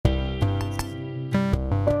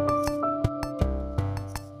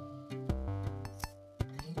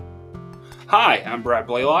Hi, I'm Brad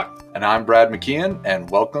Blaylock. And I'm Brad McKeon, and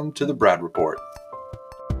welcome to the Brad Report.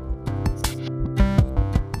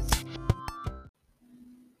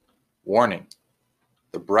 Warning: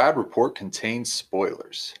 the Brad Report contains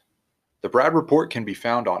spoilers. The Brad Report can be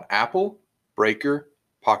found on Apple, Breaker,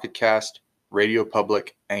 Pocket Cast, Radio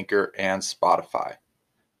Public, Anchor, and Spotify.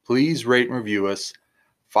 Please rate and review us,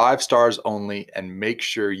 5 stars only, and make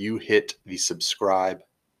sure you hit the subscribe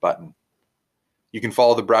button. You can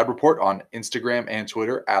follow the Brad Report on Instagram and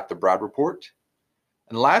Twitter at the Brad Report.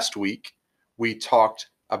 And last week, we talked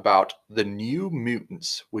about The New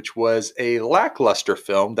Mutants, which was a lackluster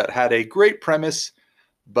film that had a great premise,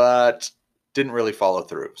 but didn't really follow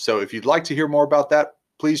through. So if you'd like to hear more about that,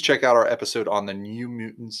 please check out our episode on The New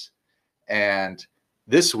Mutants. And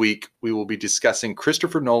this week, we will be discussing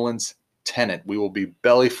Christopher Nolan's Tenet. We will be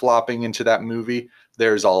belly flopping into that movie.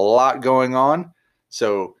 There's a lot going on.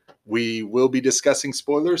 So we will be discussing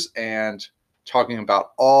spoilers and talking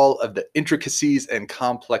about all of the intricacies and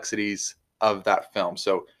complexities of that film.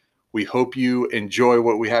 So we hope you enjoy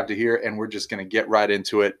what we have to hear, and we're just going to get right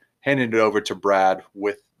into it, handing it over to Brad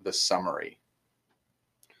with the summary.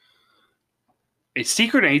 A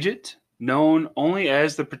secret agent, known only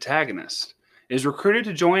as the protagonist, is recruited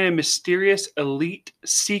to join a mysterious elite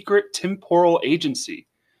secret temporal agency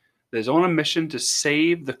that is on a mission to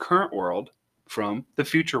save the current world from the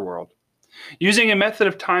future world. Using a method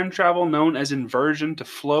of time travel known as inversion to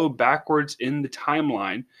flow backwards in the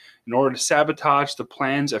timeline in order to sabotage the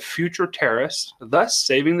plans of future terrorists, thus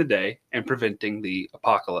saving the day and preventing the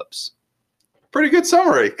apocalypse. Pretty good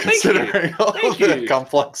summary, considering all the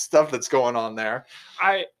complex stuff that's going on there.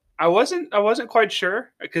 I wasn't quite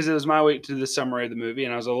sure, because it was my week to do the summary of the movie,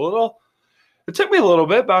 and it took me a little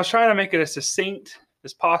bit, but I was trying to make it as succinct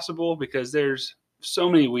as possible because there's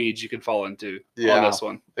so many weeds you could fall into on this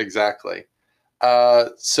one. Exactly.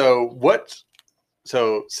 So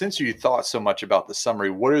since you thought so much about the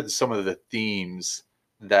summary, what are some of the themes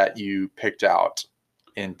that you picked out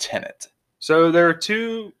in Tenet? So there are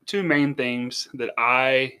two main themes that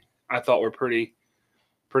I thought were pretty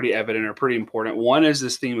evident or pretty important. One is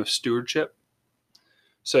this theme of stewardship.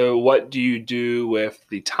 So what do you do with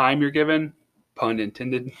the time you're given? Pun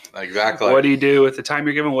intended. Exactly. What do you do with the time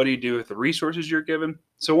you're given? What do you do with the resources you're given?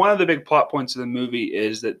 So one of the big plot points of the movie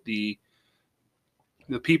is that the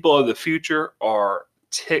people of the future are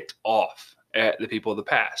ticked off at the people of the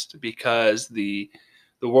past because the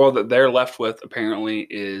world that they're left with apparently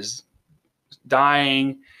is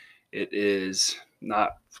dying. It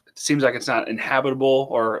seems like it's not inhabitable,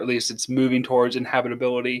 or at least it's moving towards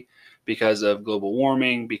inhabitability because of global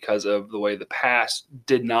warming, because of the way the past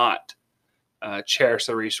did not cherish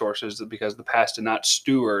the resources, because the past did not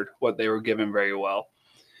steward what they were given very well.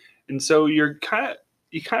 And so you kind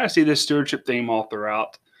of see this stewardship theme all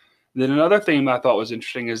throughout. Then another theme I thought was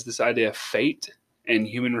interesting is this idea of fate and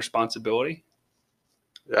human responsibility.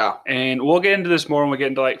 Yeah. And we'll get into this more when we get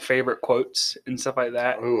into like favorite quotes and stuff like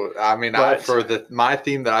that. Ooh, I mean, my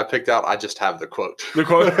theme that I picked out, I just have the quote. The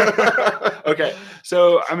quote. Okay.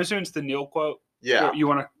 So I'm assuming it's the Neil quote. Yeah. You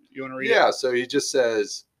want to read it? Yeah. So he just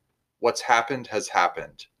says, "What's happened has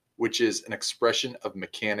happened," which is an expression of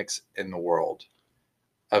mechanics in the world.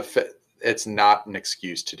 It's not an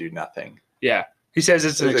excuse to do nothing. Yeah. He says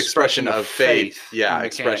it's an expression of faith. Yeah,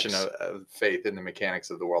 expression of faith in the mechanics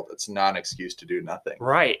of the world. It's not an excuse to do nothing.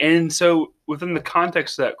 Right. And so within the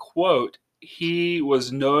context of that quote, he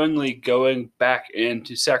was knowingly going back in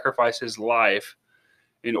to sacrifice his life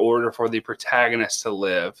in order for the protagonist to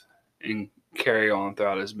live and carry on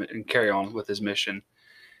with his mission.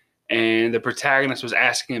 And the protagonist was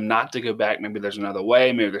asking him not to go back. Maybe there's another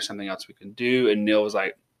way. Maybe there's something else we can do. And Neil was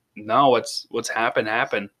like, no, what's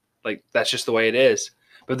happened. Like, that's just the way it is.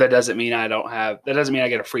 But that doesn't mean I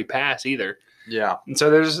get a free pass either. Yeah. And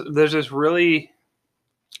so there's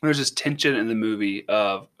this tension in the movie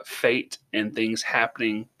of fate and things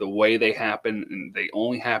happening the way they happen, and they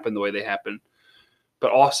only happen the way they happen.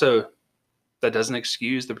 But also, that doesn't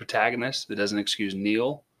excuse the protagonist. That doesn't excuse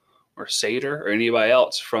Neil or Sater or anybody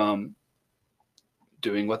else from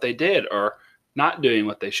doing what they did or not doing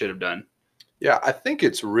what they should have done. Yeah, I think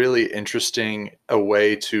it's really interesting a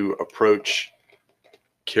way to approach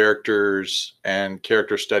characters and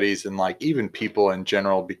character studies and like even people in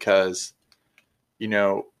general, because,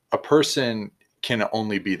 a person can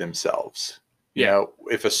only be themselves.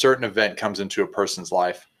 If a certain event comes into a person's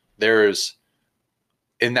life,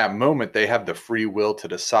 in that moment, they have the free will to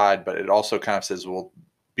decide, but it also kind of says, well,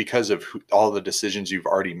 because of all the decisions you've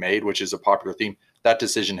already made, which is a popular theme, that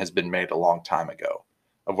decision has been made a long time ago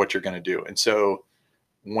of what you're going to do. And so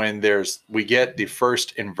when we get the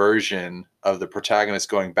first inversion of the protagonist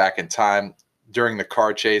going back in time during the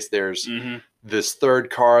car chase, there's this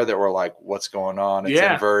third car that we're like, what's going on? It's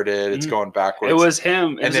inverted. It's going backwards. It was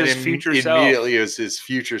him. It and was then his future self. Immediately it was his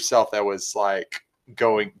future self that was like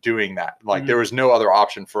doing that. Like there was no other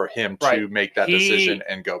option for him to make that decision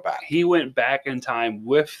and go back. He went back in time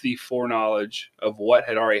with the foreknowledge of what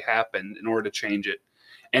had already happened in order to change it.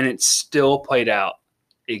 And it still played out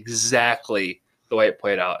exactly the way it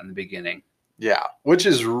played out in the beginning. Yeah, which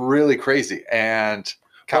is really crazy and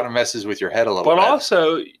kind of messes with your head a little bit. But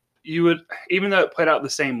also, you would, even though it played out the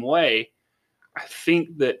same way, I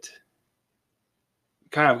think that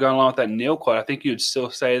kind of going along with that Neil quote, I think you'd still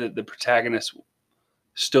say that the protagonist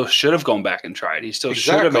still should have gone back and tried. He still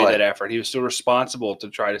should have made that effort. He was still responsible to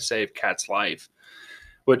try to save Kat's life,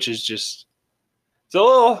 which is just, it's a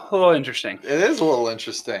little interesting. It is a little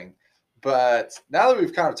interesting. But now that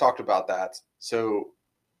we've kind of talked about that, so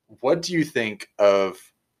what do you think of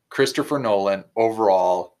Christopher Nolan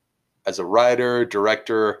overall as a writer,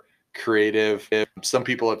 director, creative? Some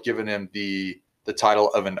people have given him the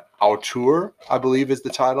title of an auteur, I believe is the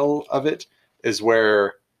title of it, is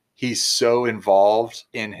where he's so involved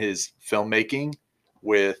in his filmmaking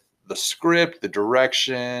with the script, the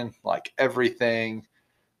direction, like everything.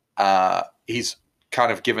 He's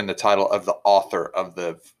kind of given the title of the author of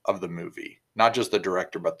the movie, not just the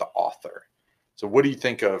director, but the author. So what do you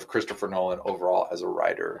think of Christopher Nolan overall as a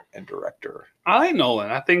writer and director? I like Nolan.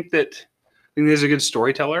 I think he's a good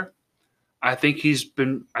storyteller. I think he's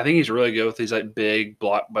really good with these like big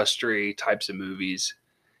blockbustery types of movies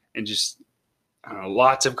and just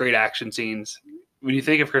lots of great action scenes. When you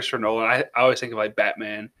think of Christopher Nolan, I always think of like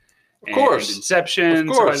Batman and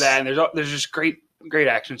Inception, stuff like that. And there's just great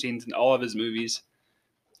action scenes in all of his movies.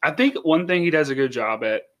 I think one thing he does a good job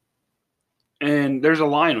at, and there's a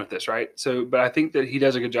line with this, right? But I think that he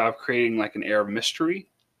does a good job creating like an air of mystery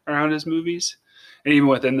around his movies and even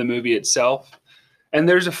within the movie itself. And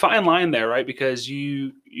there's a fine line there, right? Because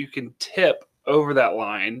you can tip over that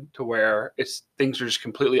line to where things are just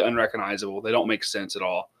completely unrecognizable. They don't make sense at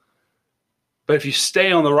all. But if you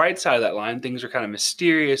stay on the right side of that line, things are kind of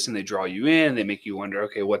mysterious and they draw you in. They make you wonder,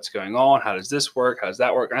 okay, what's going on? How does this work? How does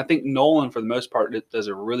that work? And I think Nolan, for the most part, does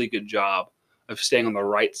a really good job of staying on the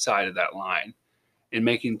right side of that line and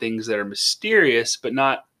making things that are mysterious, but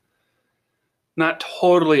not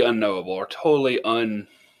totally unknowable or totally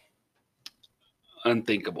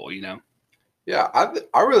unthinkable, you know? Yeah,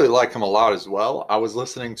 I really like him a lot as well. I was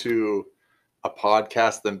listening to a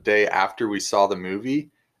podcast the day after we saw the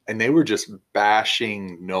movie, and they were just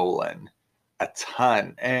bashing Nolan a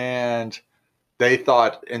ton. And they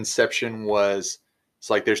thought Inception it's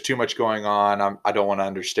like there's too much going on. I don't want to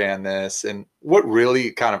understand this. And what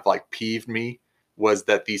really kind of like peeved me was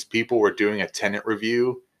that these people were doing a Tenet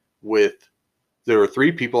review there were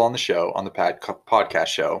 3 people on the show, on the podcast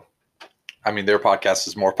show. I mean, their podcast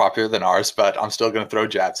is more popular than ours, but I'm still going to throw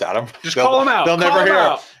jabs at them. Just call them out. They'll never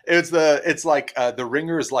hear it. It's like the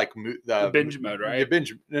Ringers, like the binge mode, right?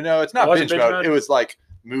 No, it's not binge mode. It was like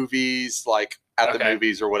movies, like at the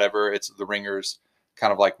movies or whatever. It's the Ringers,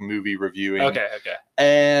 kind of like movie reviewing. Okay.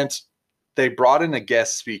 And they brought in a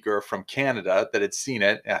guest speaker from Canada that had seen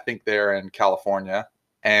it. I think they're in California,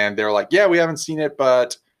 and they're like, "Yeah, we haven't seen it,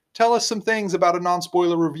 but tell us some things about a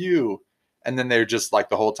non-spoiler review." And then they're just like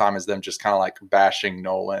the whole time is them just kind of like bashing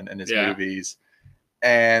Nolan and his movies.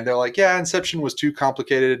 And they're like, yeah, Inception was too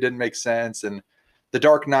complicated. It didn't make sense. And The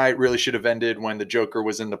Dark Knight really should have ended when the Joker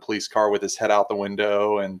was in the police car with his head out the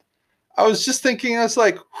window. And I was just thinking, I was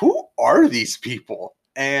like, who are these people?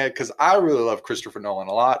 And because I really love Christopher Nolan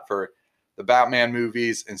a lot for the Batman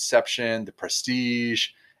movies, Inception, The Prestige,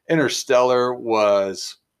 Interstellar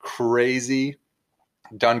was crazy.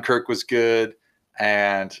 Dunkirk was good.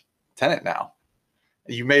 And Tenet now.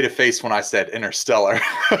 You made a face when I said Interstellar.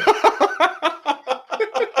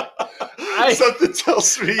 Something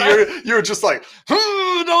tells me you were just like,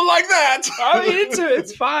 don't like that. I mean,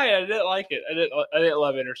 it's fine. I didn't like it. I didn't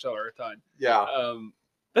love Interstellar a ton. Yeah.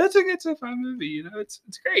 But it's a fun movie. You know, it's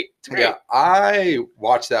great. It's great. Yeah, I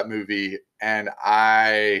watched that movie and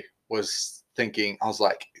I was thinking, I was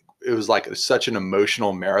like, it was like such an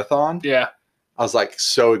emotional marathon. Yeah. I was like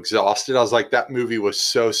so exhausted. I was like, that movie was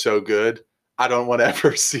so good. I don't want to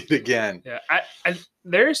ever see it again. Yeah,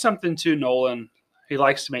 there is something to Nolan. He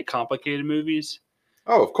likes to make complicated movies.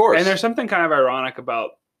 Oh, of course. And there's something kind of ironic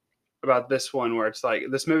about this one where it's like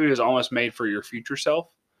this movie was almost made for your future self.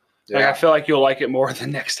 Yeah. Like I feel like you'll like it more the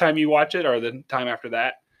next time you watch it or the time after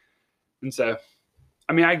that. And so,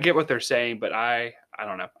 I mean, I get what they're saying, but I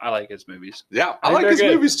don't know. I like his movies. Yeah, I like his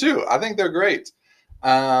movies too. I think they're great.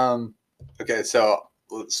 Okay, so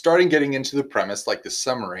starting getting into the premise, like the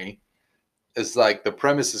summary is like the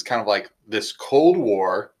premise is kind of like this Cold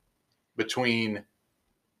War between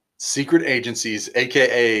secret agencies,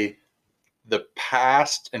 aka the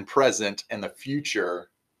past and present and the future,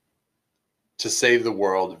 to save the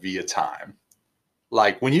world via time.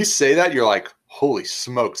 Like when you say that, you're like, holy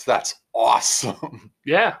smokes, that's awesome.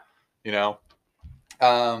 Yeah. You know?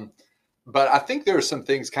 But I think there are some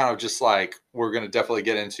things kind of just like we're going to definitely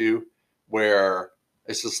get into where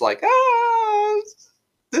it's just like,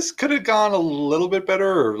 this could have gone a little bit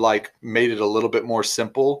better or like made it a little bit more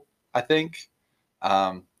simple, I think.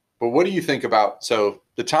 But what do you think about, so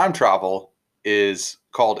the time travel is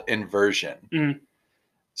called inversion. Mm.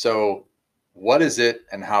 So what is it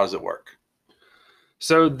and how does it work?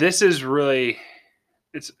 So this is really,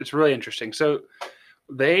 it's really interesting. So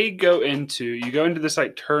you go into this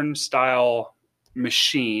like turnstile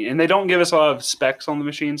machine, and they don't give us a lot of specs on the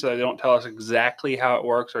machine, so they don't tell us exactly how it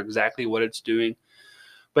works or exactly what it's doing,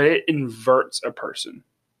 but it inverts a person,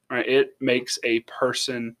 right? It makes a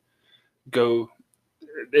person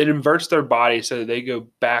it inverts their body so that they go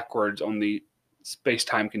backwards on the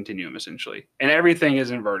space-time continuum, essentially. And everything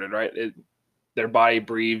is inverted, right? Their body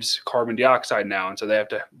breathes carbon dioxide now, and so they have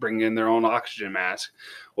to bring in their own oxygen mask.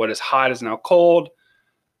 What is hot is now cold.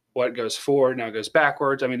 What goes forward now goes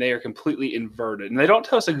backwards. I mean, they are completely inverted. And they don't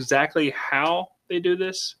tell us exactly how they do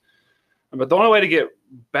this, but the only way to get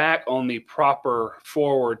back on the proper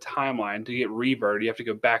forward timeline, to get reverted, you have to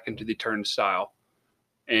go back into the turnstile,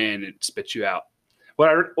 and it spits you out.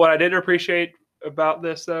 What I did appreciate about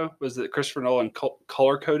this, though, was that Christopher Nolan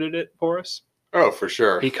color-coded it for us. Oh, for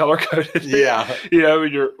sure. He color-coded it. Yeah. You know,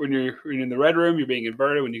 when you're in the red room, you're being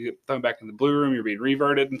inverted. When you get thrown back in the blue room, you're being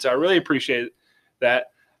reverted. And so I really appreciate that.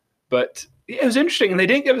 But it was interesting, and they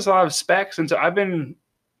didn't give us a lot of specs. And so I've been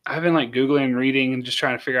like Googling and reading and just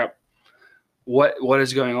trying to figure out what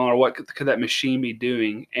is going on, or what could that machine be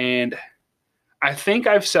doing. And I think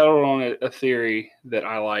I've settled on a theory that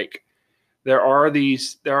I like. There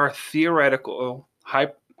are theoretical,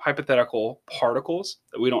 hypothetical particles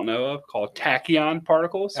that we don't know of called tachyon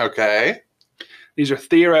particles. Okay. These are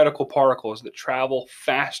theoretical particles that travel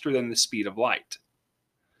faster than the speed of light.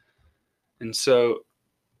 And so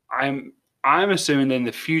I'm assuming that in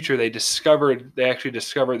the future they actually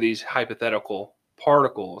discovered these hypothetical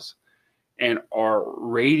particles and are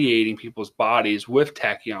radiating people's bodies with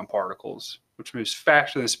tachyon particles, which moves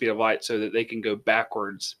faster than the speed of light, so that they can go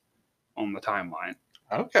backwards on the timeline.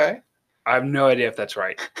 Okay. I have no idea if that's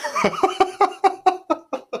right.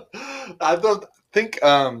 I don't think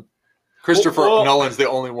Christopher Nolan's the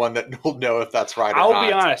only one that will know if that's right or not. I'll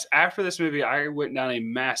be honest. After this movie, I went down a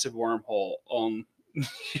massive wormhole on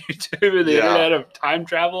YouTube and the internet of time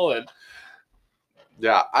travel. And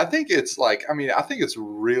yeah, I think it's like, I think it's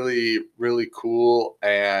really, really cool.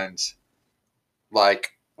 And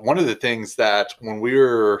like one of the things that when we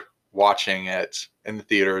were watching it in the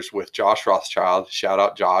theaters with Josh Rothschild, shout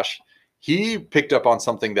out Josh, he picked up on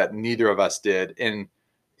something that neither of us did in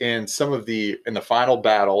the final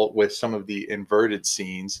battle with some of the inverted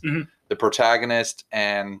scenes. Mm-hmm. The protagonist,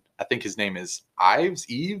 and I think his name is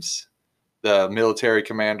Eves, the military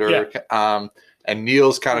commander. Yeah. And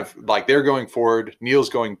Neil's kind of like, they're going forward, Neil's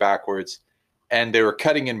going backwards, and they were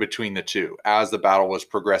cutting in between the two as the battle was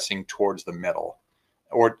progressing towards the middle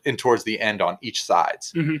and towards the end on each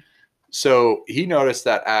sides. Mm-hmm. So he noticed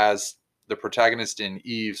that as the protagonist and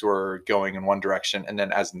Eves were going in one direction, and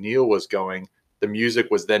then as Neil was going, the music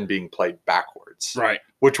was then being played backwards. Right.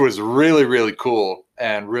 Which was really, really cool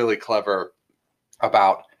and really clever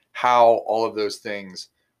about how all of those things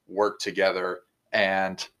work together,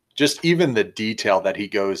 and just even the detail that he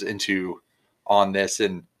goes into on this,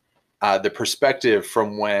 and the perspective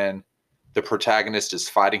from when the protagonist is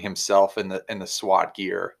fighting himself in the SWAT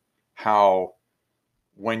gear, how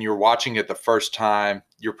when you're watching it the first time,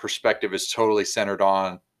 your perspective is totally centered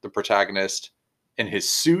on the protagonist in his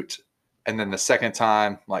suit. And then the second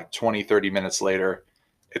time, like 20, 30 minutes later,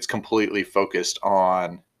 it's completely focused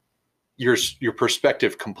on your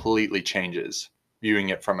perspective completely changes viewing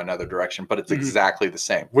it from another direction, but it's exactly the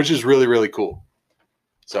same, which is really, really cool.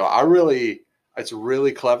 So it's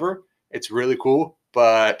really clever. It's really cool,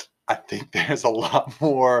 but I think there's a lot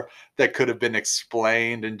more that could have been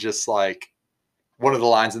explained. And just like one of the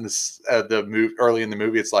lines in this, the movie early in the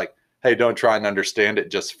movie, it's like, hey, don't try and understand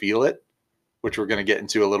it, just feel it, which we're going to get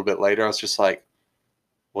into a little bit later. I was just like,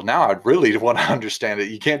 well, now I really want to understand it.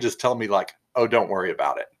 You can't just tell me like, oh, don't worry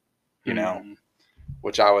about it, you know,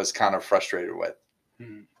 which I was kind of frustrated with.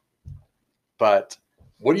 But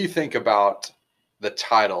what do you think about the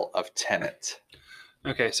title of Tenet?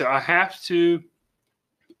 Okay, so I have to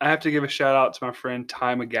I have to give a shout out to my friend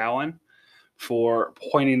Ty McGowan for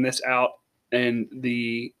pointing this out and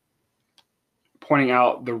pointing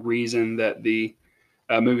out the reason that the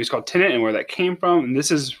movie is called Tenet and where that came from. And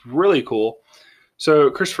this is really cool.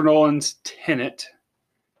 So Christopher Nolan's Tenet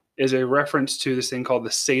is a reference to this thing called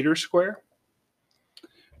the Sator Square,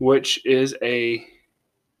 which is a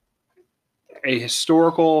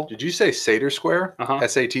historical. Did you say Sator Square? Uh-huh.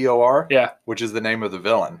 Sator? Yeah. Which is the name of the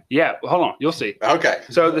villain. Yeah. Hold on. You'll see. Okay.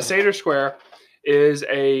 So the Sator Square is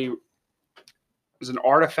an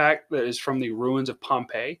artifact that is from the ruins of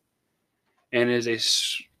Pompeii and is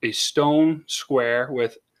a stone square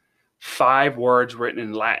with 5 words written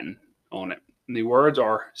in Latin on it. And the words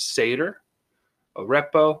are Sator,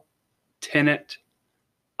 Arepo, Tenet,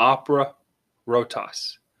 Opera,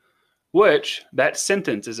 Rotas, which that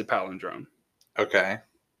sentence is a palindrome. Okay.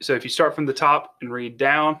 So if you start from the top and read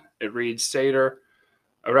down, it reads Sator,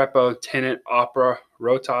 Arepo, Tenet, Opera,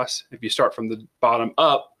 Rotas. If you start from the bottom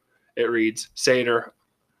up, it reads Sator,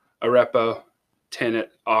 Arepo,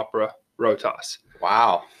 Tenet, Opera, Rotas.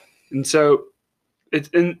 Wow. And so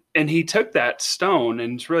and he took that stone,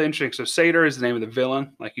 and it's really interesting. So Sator is the name of the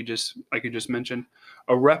villain, like you just mentioned.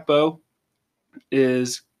 Arepo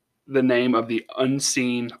is the name of the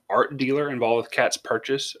unseen art dealer involved with Cat's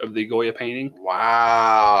purchase of the Goya painting.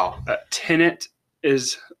 Wow. Tenet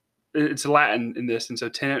it's Latin in this, and so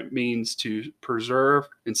tenet means to preserve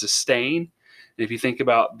and sustain. And if you think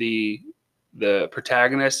about the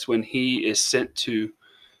protagonist, when he's sent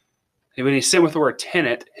with the word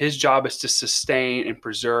tenet, his job is to sustain and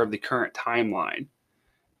preserve the current timeline,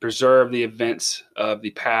 preserve the events of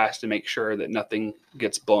the past, and make sure that nothing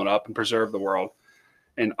gets blown up, and preserve the world.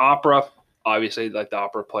 And opera, obviously, like the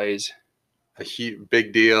opera plays a huge,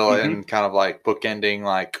 big deal, and kind of like bookending,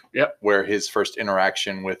 like where his first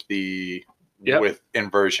interaction with with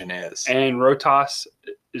inversion is. And rotas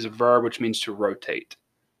is a verb which means to rotate.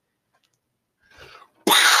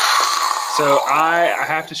 So I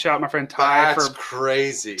have to shout my friend Ty. That's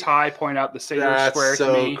crazy. Ty point out the Sator Square to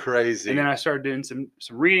me. That's so crazy. And then I started doing some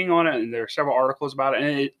reading on it, and there are several articles about it,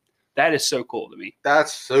 and that is so cool to me.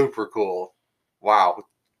 That's super cool. Wow.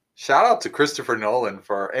 Shout out to Christopher Nolan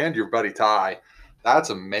and your buddy Ty. That's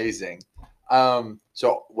amazing.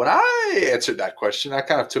 So when I answered that question, I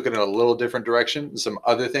kind of took it in a little different direction, some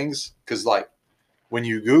other things, because like when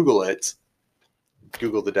you Google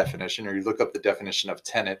the definition, or you look up the definition of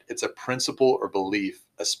tenet, it's a principle or belief,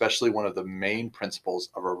 especially one of the main principles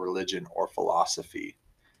of a religion or philosophy.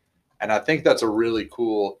 And I think that's a really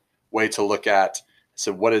cool way to look at,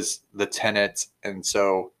 so what is the tenet? And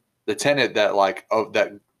so the tenet that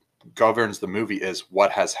that governs the movie is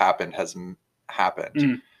what has happened has happened.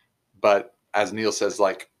 Mm. But as Neil says,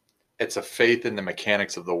 like, it's a faith in the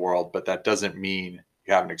mechanics of the world, but that doesn't mean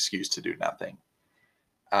you have an excuse to do nothing.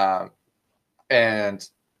 And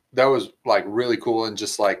that was like really cool. And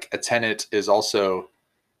just like a tenet is also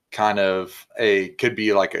kind of could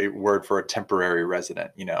be like a word for a temporary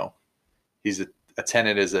resident, you know. A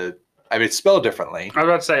tenant is it's spelled differently. I was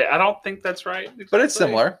about to say, I don't think that's right. Exactly. But it's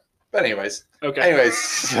similar. But anyways. Okay.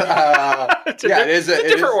 Anyways. It is a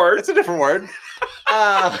different word. It's a different word.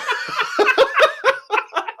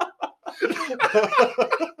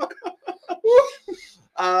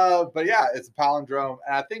 But yeah, it's a palindrome.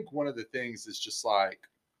 And I think one of the things is just like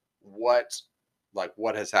what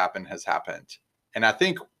has happened has happened. And I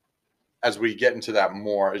think as we get into that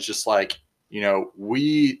more, it's just like, you know,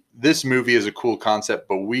 this movie is a cool concept,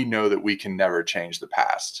 but we know that we can never change the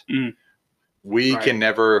past. Mm. We can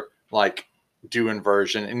never like do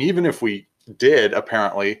inversion. And even if we did,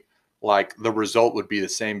 apparently, like the result would be the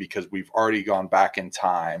same because we've already gone back in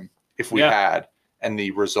time if we had, and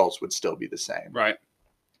the results would still be the same. Right.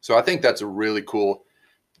 So I think that's a really cool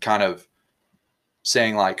kind of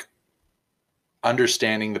saying, like,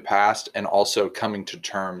 understanding the past and also coming to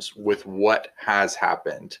terms with what has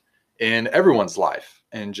happened in everyone's life,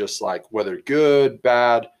 and just like whether good,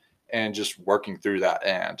 bad, and just working through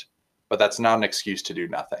that. But that's not an excuse to do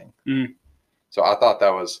nothing. Mm. So I thought I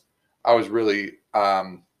was really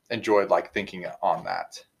enjoyed like thinking on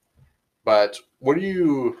that. But what do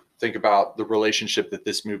you think about the relationship that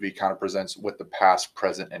this movie kind of presents with the past,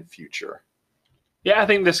 present, and future? Yeah, I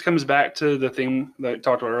think this comes back to the thing that I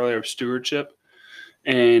talked about earlier of stewardship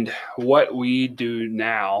and what we do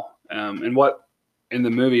now, and what in the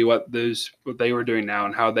movie, what they were doing now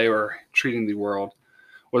and how they were treating the world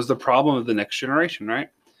was the problem of the next generation, right?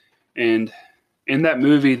 And in that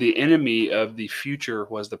movie, the enemy of the future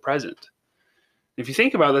was the present. If you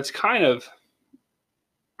think about it, that's kind of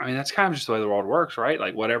just the way the world works, right?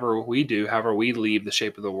 Like whatever we do, however we leave the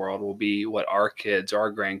shape of the world will be what our kids,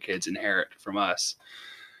 our grandkids inherit from us.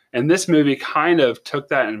 And this movie kind of took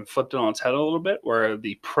that and flipped it on its head a little bit, where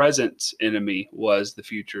the present enemy was the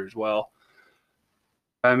future as well.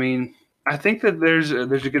 I mean, I think that there's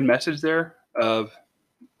a good message there of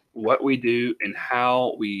what we do and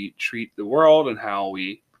how we treat the world and how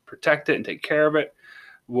we protect it and take care of it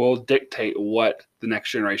will dictate what the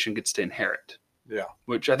next generation gets to inherit. Yeah.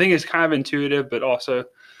 Which I think is kind of intuitive, but also,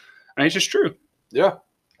 I mean, it's just true. Yeah,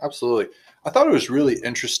 absolutely. I thought it was really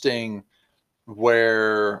interesting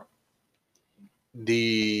where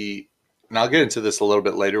and I'll get into this a little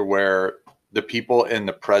bit later, where the people in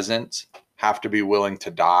the present have to be willing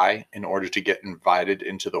to die in order to get invited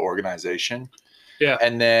into the organization. Yeah.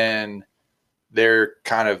 And then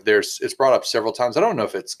it's brought up several times. I don't know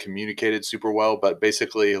if it's communicated super well, but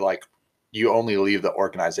basically like you only leave the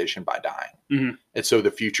organization by dying. Mm-hmm. And so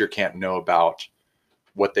the future can't know about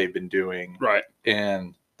what they've been doing right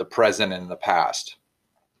in the present and the past.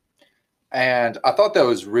 And I thought that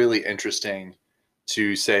was really interesting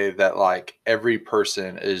to say that like every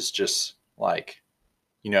person is just like,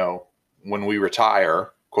 when we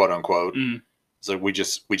retire, quote unquote, it's like we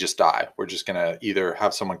just die. We're just gonna either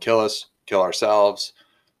have someone kill us, kill ourselves,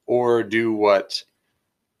 or do what.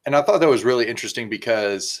 And I thought that was really interesting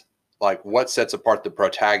because like what sets apart the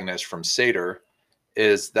protagonist from Sator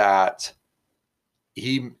is that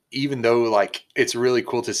even though like it's really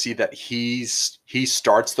cool to see that he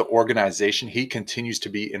starts the organization, he continues to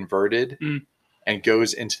be inverted and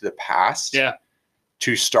goes into the past. Yeah.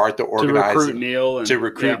 To start the organizing, to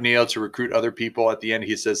recruit Neil, to recruit other people. At the end,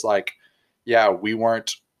 he says like, yeah, we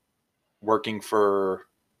weren't working for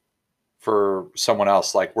someone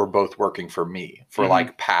else. Like we're both working for me, for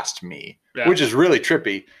like past me, which is really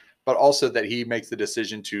trippy, but also that he makes the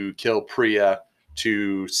decision to kill Priya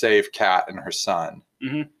to save Kat and her son,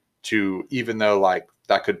 even though like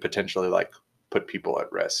that could potentially like put people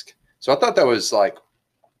at risk. So I thought that was like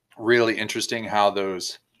really interesting how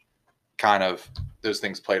those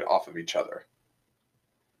things played off of each other.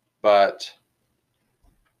 But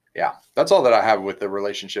yeah, that's all that I have with the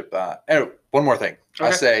relationship. Anyway, one more thing. Okay.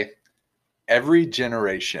 I say every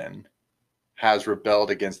generation has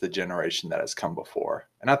rebelled against the generation that has come before.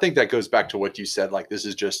 And I think that goes back to what you said, like this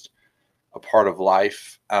is just a part of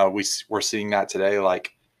life. We're seeing that today,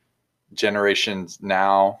 like generations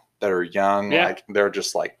now that are young, like they're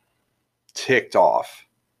just like ticked off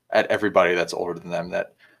at everybody that's older than them,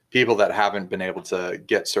 that people that haven't been able to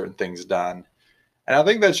get certain things done. And I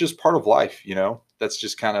think that's just part of life, that's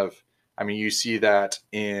just kind of, I mean, you see that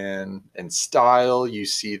in style, you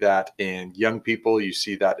see that in young people, you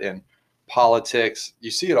see that in politics,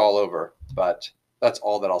 you see it all over, but that's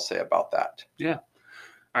all that I'll say about that. Yeah.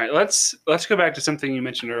 All right. Let's go back to something you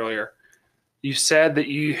mentioned earlier. You said that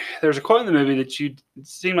there's a quote in the movie that you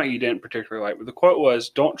seemed like you didn't particularly like, but the quote was,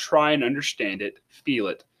 "Don't try and understand it, feel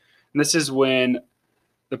it." And this is when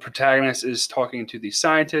the protagonist is talking to the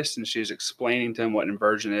scientist and she's explaining to him what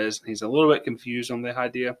inversion is. And he's a little bit confused on the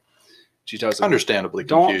idea. She tells him, understandably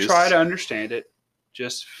Don't confused. try to understand it.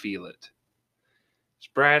 Just feel it.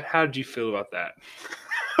 Brad, how did you feel about that?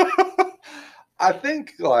 I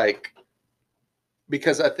think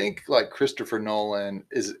because Christopher Nolan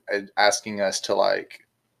is asking us to like,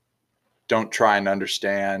 don't try and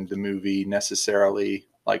understand the movie necessarily,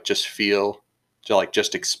 like just feel, to like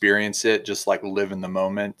just experience it, just like live in the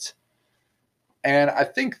moment. And I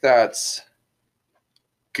think that's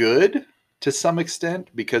good to some extent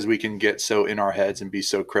because we can get so in our heads and be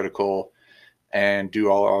so critical and do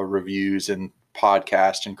all our reviews and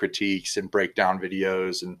podcasts and critiques and break down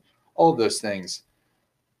videos and all of those things.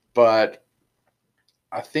 But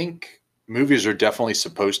I think movies are definitely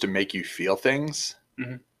supposed to make you feel things.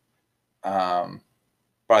 But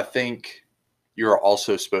I think you're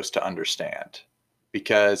also supposed to understand.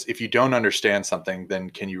 Because if you don't understand something, then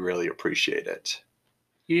can you really appreciate it?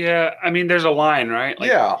 Yeah, I mean, there's a line, right?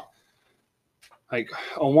 Like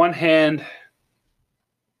on one hand,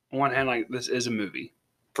 like this is a movie.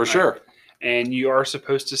 For sure. And you are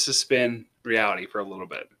supposed to suspend reality for a little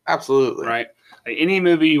bit. Absolutely. Right? Like any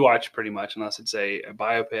movie you watch pretty much, unless it's a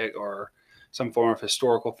biopic or some form of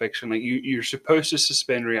historical fiction, like you're supposed to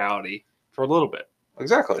suspend reality for a little bit.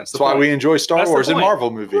 Exactly. That's why we enjoy Star Wars and Marvel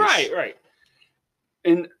movies. Right.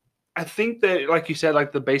 And I think that, like you said,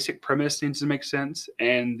 like the basic premise needs to make sense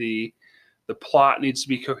and the plot needs to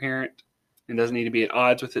be coherent and doesn't need to be at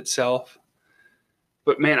odds with itself.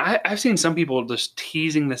 But man, I've seen some people just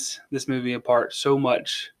teasing this movie apart so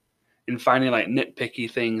much and finding like nitpicky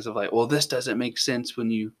things of like, well, this doesn't make sense when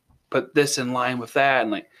you put this in line with that, and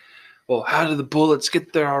like, well, how did the bullets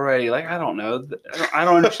get there already? Like, I don't know. I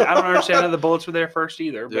don't understand how the bullets were there first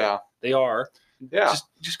either. But they are. Yeah.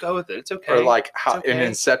 Just go with it. It's okay. Or like how okay. in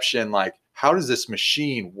Inception, like how does this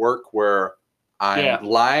machine work where I'm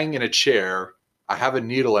lying in a chair, I have a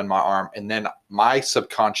needle in my arm, and then my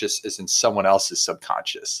subconscious is in someone else's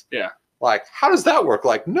subconscious. Yeah. Like, how does that work?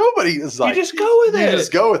 Like, nobody is like, you just go with it. You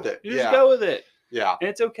just go with it. You just go with it. Yeah. And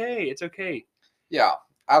it's okay. It's okay. Yeah,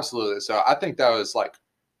 absolutely. So I think that was like,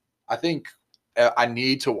 I think I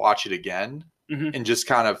need to watch it again and just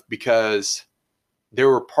kind of, because there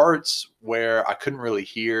were parts where I couldn't really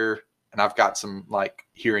hear, and I've got some like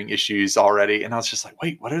hearing issues already. And I was just like,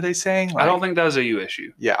 wait, what are they saying? Like, I don't think that was a you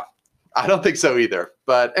issue. Yeah, I don't think so either.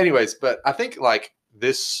 But anyways, I think like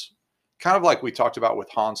this, kind of like we talked about with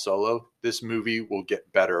Han Solo, this movie will get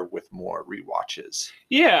better with more rewatches.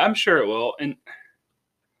 Yeah, I'm sure it will.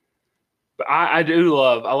 But I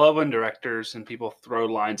love when directors and people throw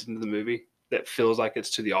lines into the movie that feels like it's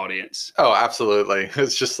to the audience. Oh, absolutely.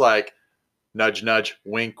 It's just like nudge, nudge,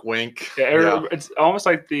 wink, wink. Yeah. It's almost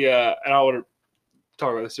like and I want to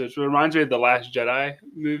talk about this. It reminds me of the Last Jedi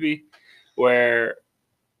movie where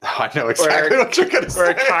I know exactly what you're going to say.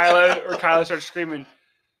 Where Kylo starts screaming,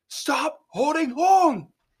 "Stop holding on!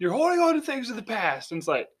 You're holding on to things of the past." And it's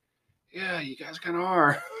like, yeah, you guys kind of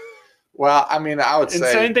are. Well, I mean, I would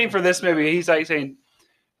say same thing for this movie. He's like saying,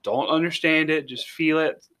 "Don't understand it, just feel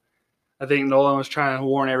it." I think Nolan was trying to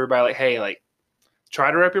warn everybody, like, "Hey, like,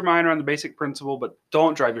 try to wrap your mind around the basic principle, but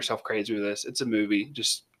don't drive yourself crazy with this. It's a movie.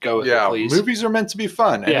 Just go with it, please." Movies are meant to be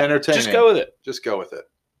fun and entertaining. Just go with it. Just go with it.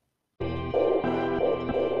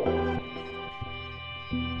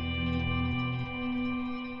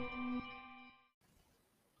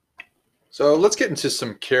 So let's get into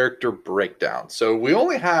some character breakdown. So we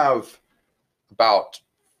only have about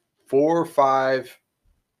 4 or 5,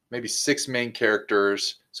 maybe 6 main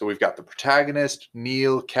characters. So we've got the protagonist,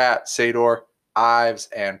 Neil, Kat, Sador, Ives,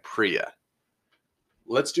 and Priya.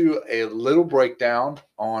 Let's do a little breakdown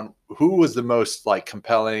on who was the most like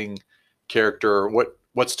compelling character.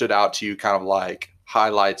 What stood out to you, kind of like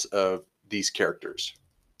highlights of these characters?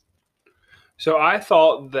 So I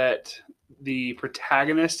thought that the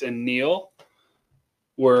protagonist and Neil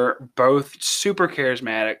were both super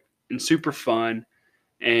charismatic and super fun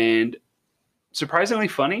and surprisingly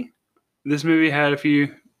funny. This movie had a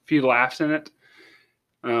few laughs in it.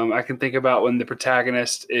 I can think about when the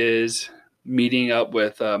protagonist is meeting up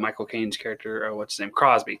with Michael Caine's character, what's his name?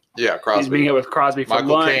 Crosby. Yeah, Crosby. He's meeting up with Crosby for Michael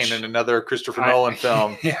lunch. Caine in another Christopher Nolan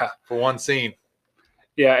film. Yeah. For one scene.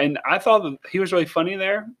 Yeah, and I thought that he was really funny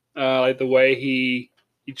there. Like the way he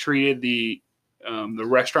treated the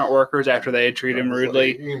restaurant workers after they had treated him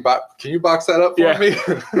rudely. Can you box that up for me?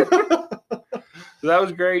 So that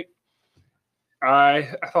was great.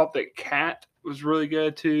 I thought that Kat was really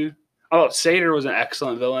good too. I thought Sador was an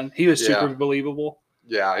excellent villain. He was super believable.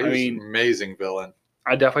 Yeah, he was an amazing villain.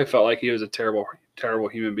 I definitely felt like he was a terrible, terrible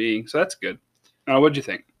human being. So that's good. What'd you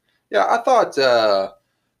think? Yeah, I thought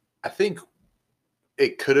I think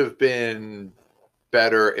it could have been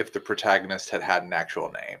better if the protagonist had had an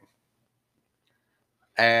actual name.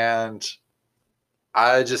 And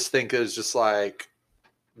I just think it was just like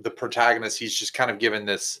the protagonist, he's just kind of given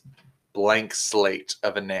this blank slate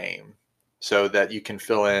of a name so that you can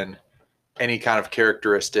fill in any kind of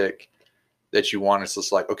characteristic that you want. It's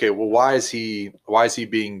just like, okay, well, why is he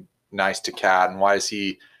being nice to Kat, and why is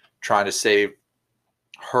he trying to save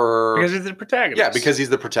her? Because he's the protagonist. Yeah, because he's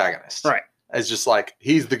the protagonist. Right. It's just like,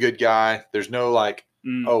 he's the good guy. There's no like,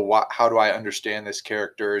 how do I understand this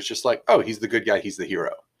character? It's just like, oh, he's the good guy. He's the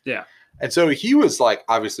hero. Yeah. And so he was like,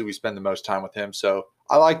 obviously we spend the most time with him. So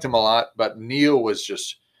I liked him a lot, but Neil was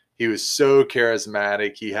just, he was so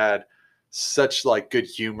charismatic. He had such like good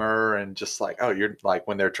humor, and just like, oh, you're like,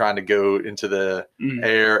 when they're trying to go into the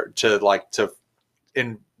air to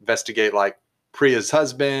investigate like Priya's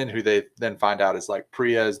husband, who they then find out is like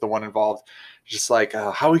Priya is the one involved. Just like,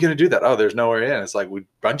 how are we going to do that? Oh, there's nowhere in. It's like, we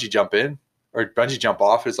bungee jump in or bungee jump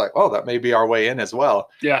off. It's like, oh, that may be our way in as well.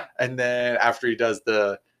 Yeah. And then after he does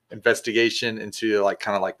the investigation into like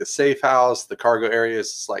kind of like the safe house, the cargo areas,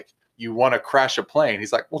 it's like, you want to crash a plane.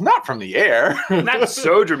 He's like, well, not from the air. Not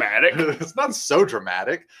so dramatic. It's not so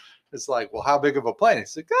dramatic. It's like, well, how big of a plane?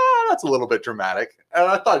 He's like, that's a little bit dramatic. And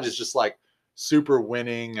I thought it was just like super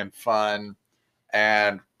winning and fun.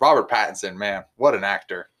 And Robert Pattinson, man, what an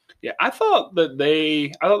actor. Yeah, I thought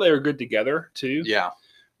they were good together too. Yeah.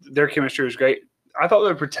 Their chemistry was great. I thought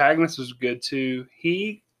the protagonist was good too.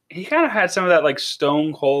 He kind of had some of that like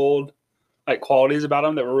stone cold like qualities about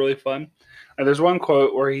him that were really fun. And there's one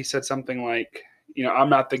quote where he said something like, I'm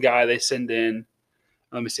not the guy they send in.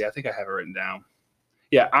 Let me see. I think I have it written down.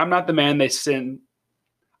 Yeah, I'm not the man to send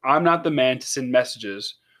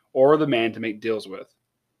messages or the man to make deals with,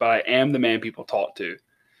 but I am the man people talk to.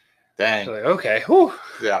 Dang. So like, okay, whew.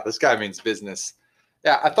 Yeah, this guy means business.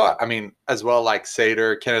 Yeah, I thought, I mean, as well, like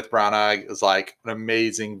Sater, Kenneth Branagh is like an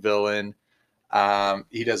amazing villain.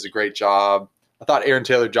 He does a great job. I thought Aaron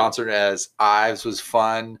Taylor Johnson as Ives was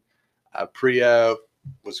fun. Priya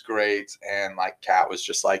was great. And like Kat was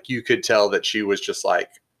just like, you could tell that she was just like,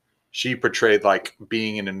 she portrayed like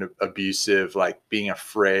being in an abusive, like being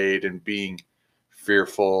afraid and being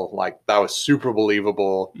fearful. Like that was super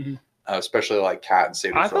believable. Mm-hmm. Especially like Kat and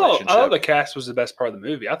Sater's I relationship. thought the cast was the best part of the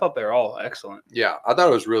movie. I thought they were all excellent. Yeah, I thought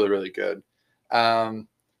it was really, really good.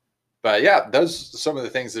 But yeah, those some of the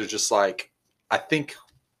things that are just like, I think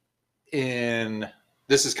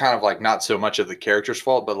this is kind of like not so much of the character's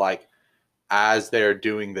fault, but like as they're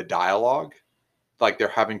doing the dialogue, like they're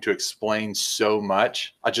having to explain so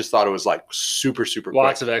much. I just thought it was like super, super quick.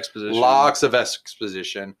 Lots of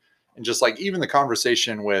exposition. And just like even the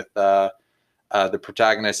conversation with the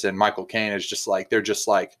protagonist and Michael Caine is just like,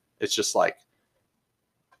 it's just like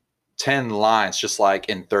 10 lines, just like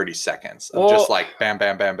in 30 seconds of just like bam,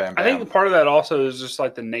 bam, bam, bam, bam. I think part of that also is just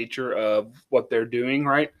like the nature of what they're doing,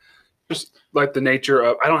 right? Just like the nature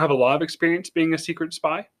of, I don't have a lot of experience being a secret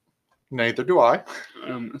spy. Neither do I.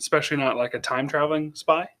 Especially not like a time traveling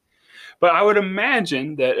spy. But I would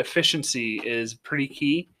imagine that efficiency is pretty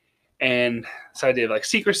key. And this idea of like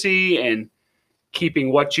secrecy and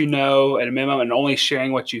keeping what you know at a minimum and only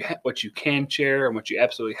sharing what you can share and what you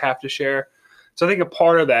absolutely have to share. So I think a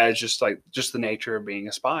part of that is just the nature of being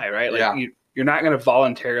a spy, right? Like you're not going to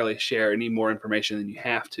voluntarily share any more information than you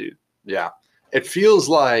have to. Yeah. It feels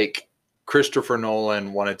like Christopher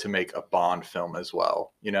Nolan wanted to make a Bond film as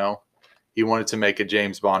well, you know? He wanted to make a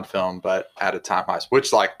James Bond film, but at a time heist,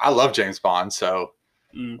 which like I love James Bond. So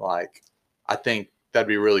like, I think that'd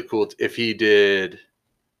be really cool if he did,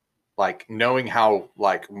 like knowing how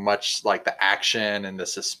like much like the action and the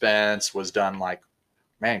suspense was done, like,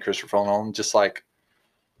 man, Christopher Nolan just like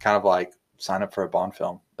kind of like sign up for a Bond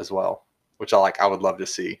film as well, which I would love to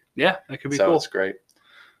see. Yeah, that could be cool. So it's great.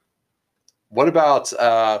 What about,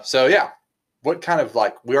 what kind of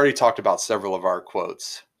like, we already talked about several of our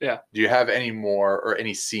quotes. Yeah. Do you have any more or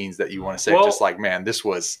any scenes that you want to say? Just like, man, this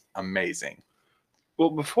was amazing.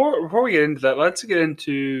 Well, before we get into that, let's get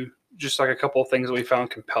into just like a couple of things that we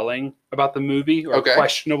found compelling about the movie or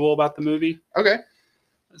questionable about the movie. Okay.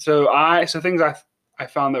 So things I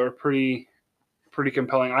found that were pretty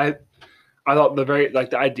compelling. I thought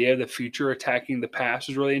the idea of the future attacking the past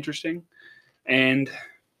was really interesting. And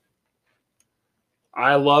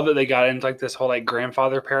I love that they got into like this whole like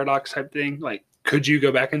grandfather paradox type thing. Like, could you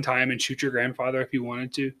go back in time and shoot your grandfather if you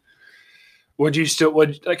wanted to? Would you still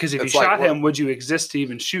because if you shot him, would you exist to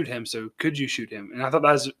even shoot him? So could you shoot him? And I thought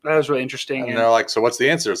that was really interesting. And they're like, so what's the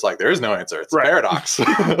answer? It's like, there is no answer. It's a paradox.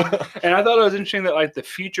 And I thought it was interesting that like the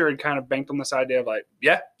future had kind of banked on this idea of like,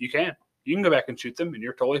 yeah, you can go back and shoot them and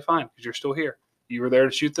you're totally fine because you're still here. You were there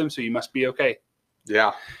to shoot them, so you must be okay.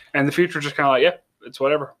 Yeah. And the future just kind of like, yeah, it's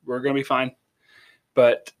whatever. We're going to be fine.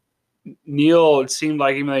 But Neil, it seemed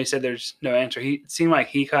like, even though he said there's no answer, it seemed like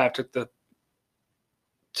he kind of took the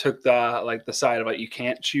like the side of like, you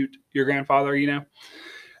can't shoot your grandfather, you know?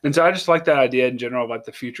 And so I just like that idea in general of like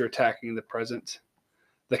the future attacking the present.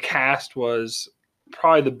 The cast was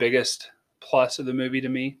probably the biggest plus of the movie to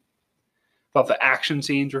me. Thought the action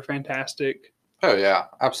scenes were fantastic. Oh yeah,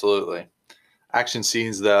 absolutely. Action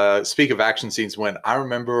scenes. Speak of action scenes, when I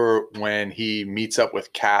remember when he meets up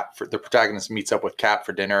with Kat, the protagonist meets up with Kat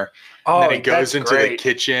for dinner. And then he goes into the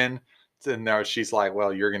kitchen. And now she's like,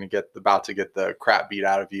 well, you're going to about to get the crap beat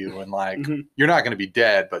out of you. And like, you're not going to be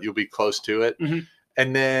dead, but you'll be close to it.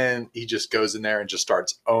 And then he just goes in there and just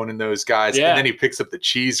starts owning those guys. Yeah. And then he picks up the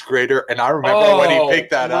cheese grater. And I remember when he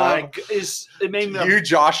picked that up, it made me,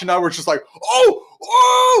 Josh and I were just like,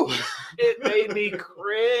 oh, it made me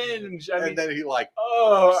cringe. And then he like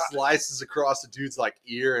slices across the dude's like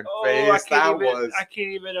ear and face. I can't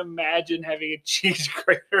even imagine having a cheese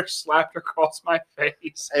grater slapped across my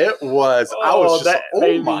face. It was. I was just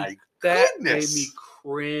my goodness. That made me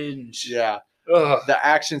cringe. Yeah. The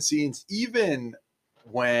action scenes, even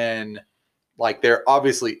when like they're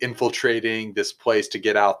obviously infiltrating this place to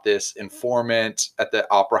get out this informant at the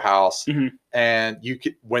opera house, and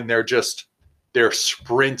when they're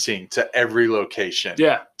sprinting to every location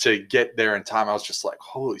to get there in time. I was just like,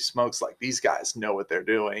 holy smokes, like these guys know what they're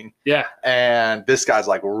doing. Yeah. And this guy's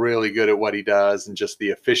like really good at what he does and just the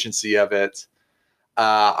efficiency of it.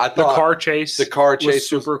 I thought the car chase was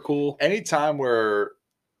super cool. Anytime where,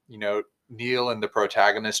 Neil and the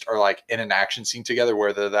protagonist are like in an action scene together,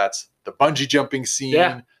 whether that's the bungee jumping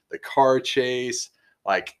scene, the car chase,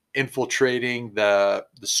 like infiltrating the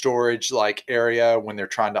storage like area when they're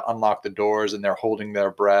trying to unlock the doors and they're holding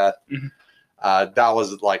their breath. That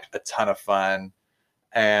was like a ton of fun.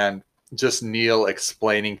 And just Neil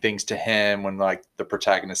explaining things to him when like the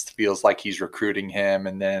protagonist feels like he's recruiting him,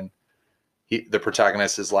 and then the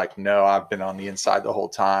protagonist is like, no, I've been on the inside the whole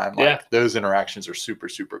time. Like those interactions are super,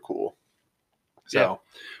 super cool. So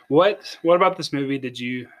what about this movie did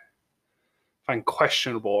you find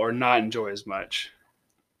questionable or not enjoy as much?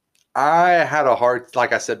 I had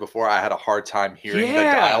like I said before, I had a hard time hearing the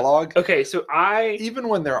dialogue. Okay, so even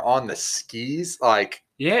when they're on the skis, like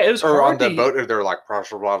it was or hard on the boat, or they're like, blah,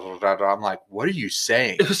 blah, blah, blah, blah. I'm like, what are you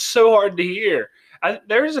saying? It was so hard to hear.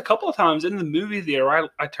 There was a couple of times in the movie theater,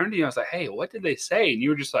 I turned to you and I was like, hey, what did they say? And you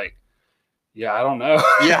were just like, yeah, I don't know.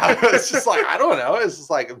 Yeah, it's just like, I don't know. It's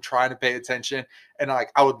just like, I'm trying to pay attention. And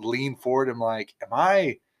like, I would lean forward. I'm like,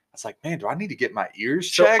 I was like, man, do I need to get my ears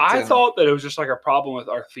checked? So I thought that it was just like a problem with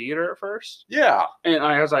our theater at first. Yeah. And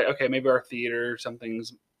I was like, okay, maybe our theater,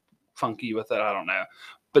 something's funky with it. I don't know.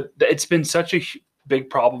 But it's been such a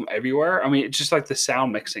big problem everywhere. I mean, it's just like the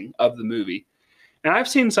sound mixing of the movie. And I've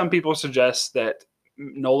seen some people suggest that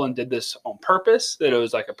Nolan did this on purpose, that it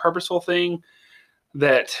was like a purposeful thing,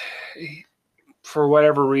 that for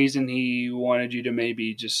whatever reason he wanted you to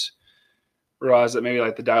maybe just realize that maybe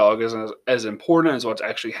like the dialogue isn't as important as what's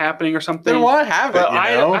actually happening or something. Then why have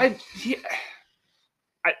it,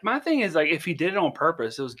 my thing is like, if he did it on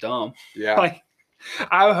purpose, it was dumb. Yeah. Like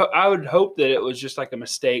I would hope that it was just like a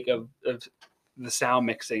mistake of the sound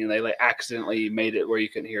mixing, and they like accidentally made it where you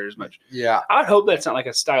couldn't hear it as much. Yeah. I'd hope that's not like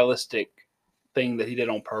a stylistic thing that he did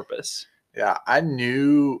on purpose. Yeah. I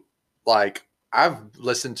knew, like, I've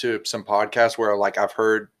listened to some podcasts where like I've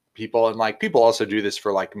heard people, and like people also do this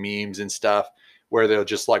for like memes and stuff, where they'll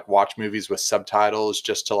just like watch movies with subtitles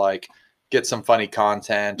just to like get some funny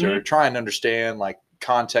content or try and understand like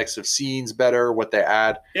context of scenes better, what they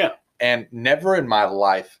add. Yeah. And never in my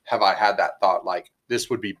life have I had that thought, like, this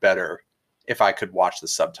would be better if I could watch the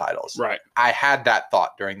subtitles. Right. I had that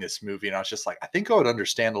thought during this movie, and I was just like, I think I would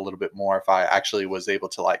understand a little bit more if I actually was able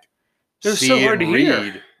to like see and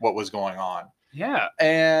read what was going on. Yeah.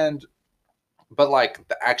 But like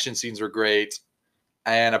the action scenes were great.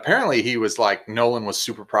 And apparently he was like, Nolan was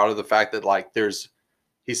super proud of the fact that like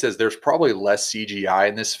he says there's probably less CGI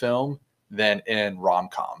in this film than in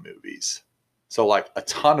rom-com movies. So like a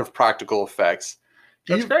ton of practical effects.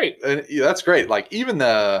 That's great. And that's great. Like even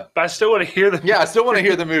but I still want to hear the Yeah, I still want to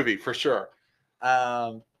hear the movie for sure.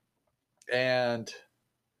 And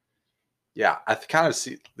yeah, I kind of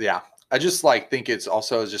see. Yeah, I just like think it's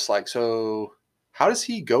also just like, so how does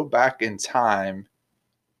he go back in time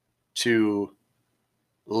to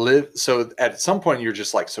live? So at some point you're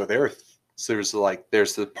just like, so there's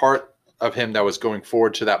the part of him that was going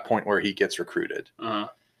forward to that point where he gets recruited. Uh-huh.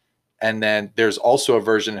 And then there's also a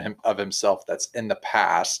version of himself that's in the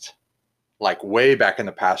past, like way back in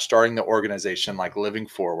the past, starting the organization, like living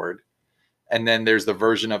forward. And then there's the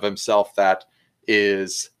version of himself that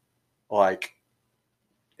is like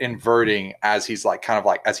inverting as he's like, kind of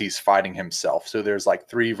like as he's fighting himself. So there's like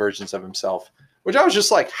 3 versions of himself, which I was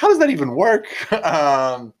just like, how does that even work?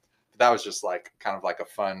 That was just like kind of like a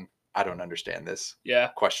fun, I don't understand this. Yeah.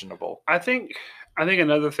 Questionable. I think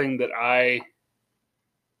another thing that I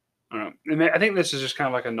don't know, I think this is just kind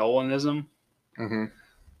of like a Nolanism. Mm-hmm.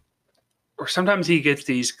 Or sometimes he gets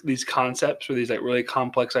these concepts or these like really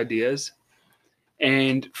complex ideas,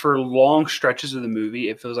 and for long stretches of the movie,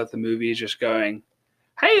 it feels like the movie is just going,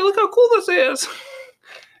 "Hey, look how cool this is!"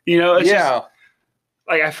 It's just,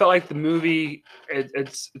 like I felt like the movie.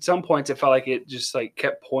 It's at some points it felt like it just like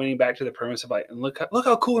kept pointing back to the premise of like, and look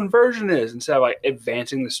how cool inversion is, instead of like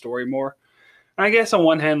advancing the story more. And I guess on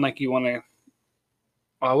one hand, like you want to.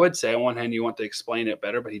 I would say on one hand you want to explain it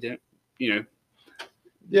better, but he didn't,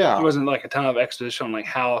 Yeah. It wasn't like a ton of exposition on like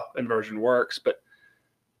how inversion works, but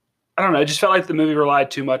I don't know. It just felt like the movie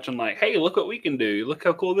relied too much on like, hey, look what we can do. Look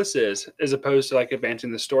how cool this is, as opposed to like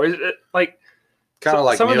advancing the story. Like kind of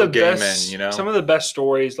like some Neil Gaiman, Some of the best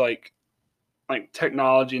stories, like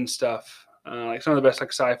technology and stuff, like some of the best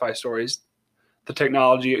like sci-fi stories, the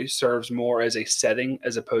technology serves more as a setting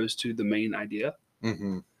as opposed to the main idea.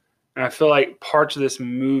 Mm-hmm. And I feel like parts of this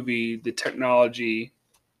movie, the technology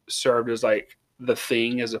served as like the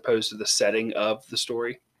thing as opposed to the setting of the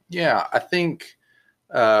story. Yeah, I think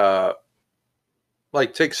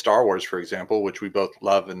like take Star Wars, for example, which we both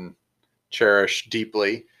love and cherish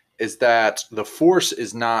deeply, is that the Force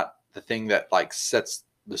is not the thing that like sets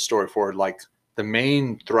the story forward. Like the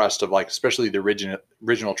main thrust of like, especially the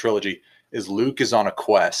original trilogy, is Luke is on a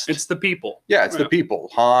quest. It's the people. Yeah, it's the people.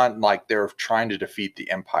 Han, like they're trying to defeat the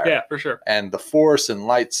Empire. Yeah, for sure. And the Force and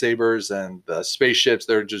lightsabers and the spaceships,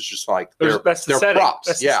 they're just like they're setting. props.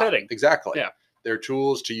 That's the setting. Exactly. Yeah. They're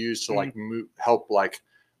tools to use to like help like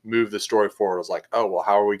move the story forward. It's like, oh well,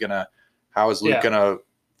 how is Luke gonna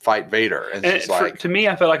fight Vader? And it's like, to me,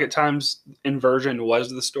 I feel like at times inversion was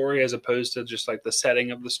the story as opposed to just like the setting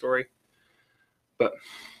of the story. But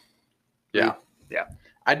yeah.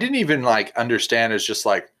 I didn't even like understand. It's just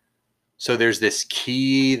like, so there's this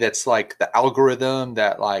key that's like the algorithm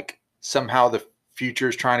that like somehow the future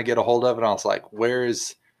is trying to get a hold of. And I was like,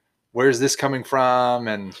 where's this coming from?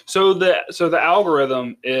 And so the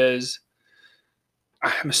algorithm is,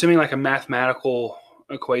 I'm assuming like a mathematical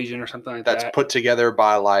equation or something like that's that. Put together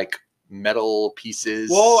by like metal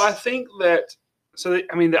pieces. Well, I think that,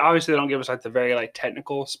 obviously they don't give us like the very like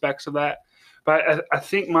technical specs of that, but I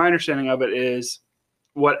think my understanding of it is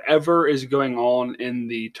whatever is going on in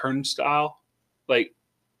the turnstile, like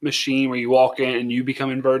machine where you walk in and you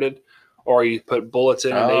become inverted, or you put bullets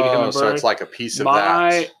in and they become inverted. So it's like a piece of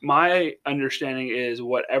that. My understanding is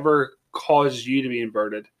whatever causes you to be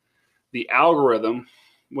inverted, the algorithm,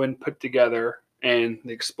 when put together and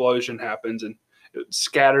the explosion happens and it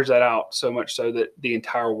scatters that out so much so that the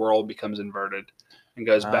entire world becomes inverted and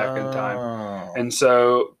goes back in time. And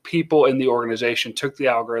so people in the organization took the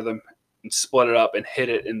algorithm and split it up and hid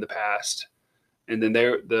it in the past. And then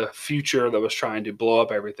the future that was trying to blow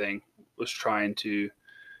up everything was trying to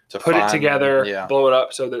put it together, blow it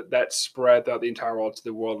up so that spread throughout the entire world so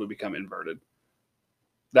the world would become inverted.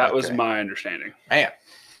 That was my understanding. Man,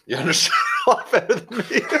 you understand a lot better than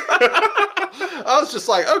me. I was just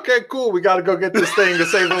like, okay, cool. We got to go get this thing to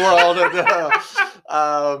save the world.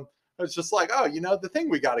 And it's just like, oh, the thing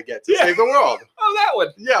we got to get to save the world. Oh, that one.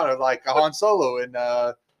 Yeah, like Han Solo in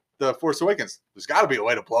The Force Awakens. There's got to be a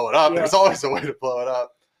way to blow it up. Yeah. There's always a way to blow it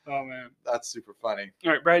up. Oh, man. That's super funny.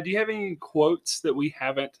 All right, Brad, do you have any quotes that we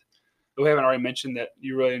haven't already mentioned that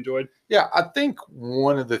you really enjoyed? Yeah, I think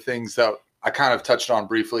one of the things that I kind of touched on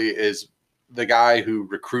briefly is the guy who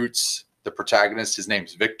recruits the protagonist. His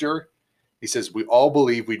name's Victor. He says, we all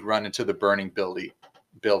believe we'd run into the burning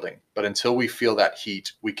building, but until we feel that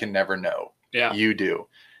heat, we can never know. Yeah. You do.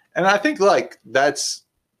 And I think like it's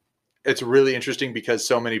really interesting because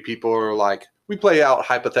so many people are like, we play out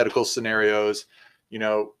hypothetical scenarios,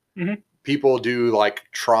 people do like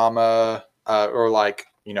trauma or like,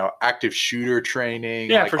 active shooter training,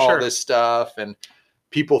 like all this stuff. And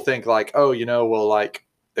people think like, oh, well, like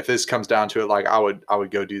if this comes down to it, like I would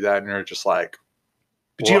go do that. And they're just like,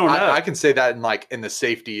 but you don't know. I can say that in the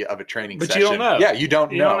safety of a training session. But you don't know. Yeah, you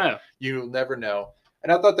don't know. Don't know. You'll never know.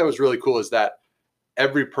 And I thought that was really cool is that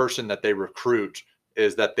every person that they recruit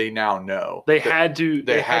is that they now know. They had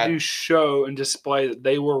to show and display that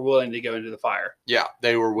they were willing to go into the fire. Yeah,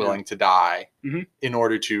 they were willing to die in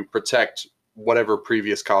order to protect whatever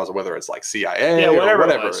previous cause, whether it's like CIA or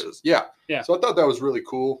whatever it is. Yeah. So I thought that was really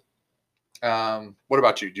cool. What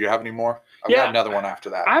about you? Do you have any more? I've got another one after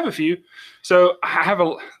that. I have a few. So I have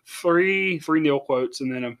three Neil quotes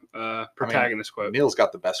and then a protagonist quote. Neil's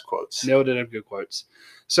got the best quotes. Neil did have good quotes.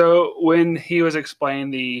 So when he was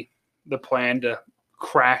explaining the plan to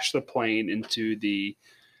crash the plane into the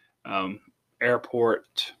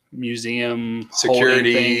airport museum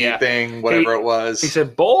security thing, whatever it was, he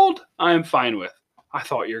said, "Bold, I'm fine with." I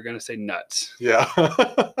thought you were going to say nuts. Yeah.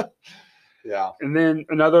 Yeah. And then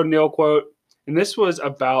another Neil quote, and this was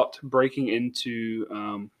about breaking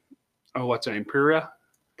into, what's her name? Priya,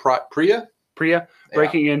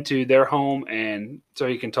 breaking into their home, and so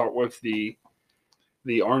he can talk with the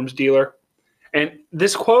arms dealer. And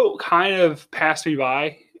this quote kind of passed me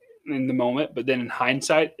by in the moment, but then in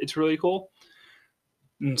hindsight, it's really cool.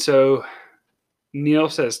 And so Neil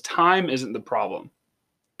says, "Time isn't the problem.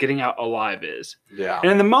 Getting out alive is." Yeah.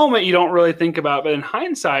 And in the moment, you don't really think about it. But in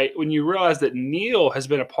hindsight, when you realize that Neil has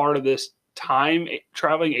been a part of this time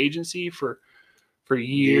traveling agency for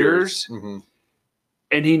years,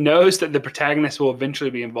 and he knows that the protagonist will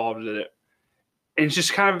eventually be involved in it. And it's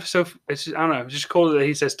just kind of it's just, I don't know, it's just cool that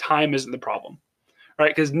he says time isn't the problem,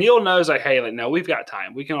 right? Because Neil knows like, hey, like, no, we've got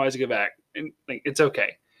time. We can always get back, and like, it's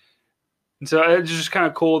okay. And so it's just kind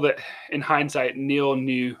of cool that in hindsight, Neil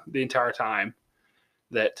knew the entire time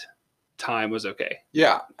that time was okay.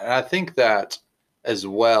 Yeah. And I think that as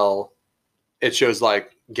well, it shows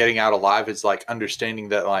like getting out alive is like understanding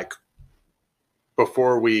that like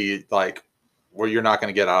before we like, well, you're not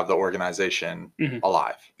going to get out of the organization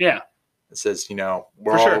alive. Yeah. It says,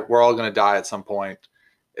 we're all going to die at some point.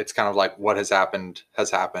 It's kind of like what has happened has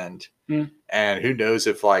happened. And who knows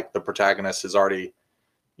if like the protagonist has already,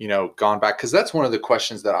 gone back, because that's one of the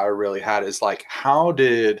questions that I really had is like, how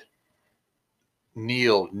did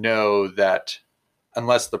Neil know that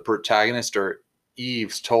unless the protagonist or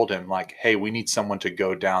Eves told him like, hey, we need someone to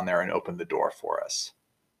go down there and open the door for us?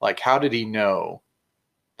 Like, how did he know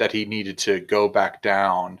that he needed to go back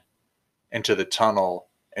down into the tunnel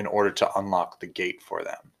in order to unlock the gate for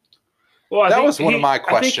them? Well, that was one of my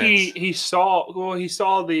questions. I think he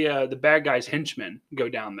saw the bad guy's henchmen go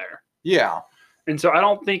down there. Yeah. And so I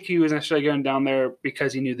don't think he was necessarily going down there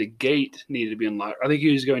because he knew the gate needed to be unlocked. I think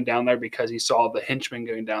he was going down there because he saw the henchmen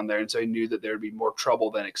going down there, and so he knew that there would be more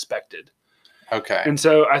trouble than expected. Okay. And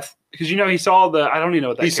so because he saw I don't even know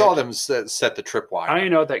what that. He saw them set the tripwire. I don't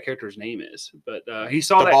even know what that character's name is, but he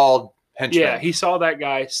saw the bald henchman. Yeah, he saw that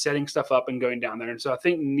guy setting stuff up and going down there, and so I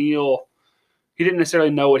think Neil. He didn't necessarily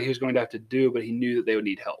know what he was going to have to do, but he knew that they would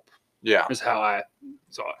need help. Yeah. Is how I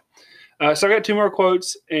saw it. So I got two more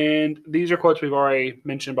quotes, and these are quotes we've already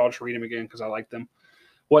mentioned, but I'll just read them again because I like them.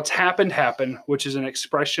 What's happened, which is an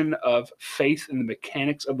expression of faith in the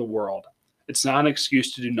mechanics of the world. It's not an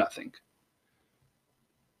excuse to do nothing.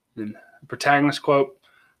 Then the protagonist quote,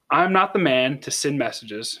 I'm not the man to send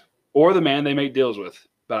messages or the man they make deals with,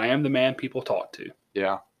 but I am the man people talk to.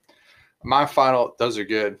 Yeah. Those are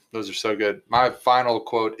good. Those are so good. My final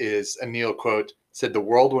quote is a Neil quote. Said, the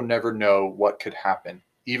world will never know what could happen.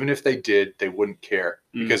 Even if they did, they wouldn't care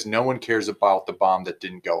because no one cares about the bomb that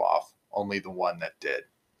didn't go off. Only the one that did.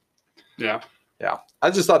 Yeah. Yeah.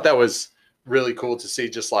 I just thought that was really cool to see,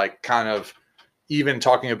 just like kind of even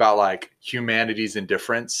talking about like humanity's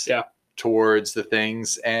indifference towards the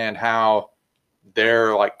things and how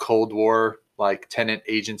their like Cold War, like Tenet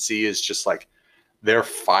agency is just like, they're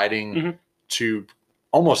fighting to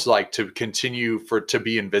almost like to continue to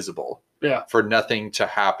be invisible. Yeah. For nothing to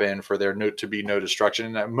happen, for there to be no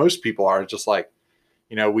destruction. And most people are just like,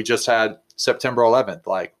 we just had September 11th.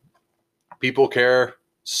 Like, people care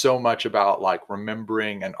so much about like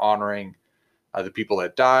remembering and honoring the people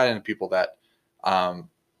that died and the people that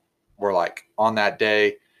were like on that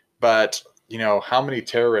day. But, how many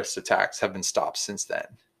terrorist attacks have been stopped since then?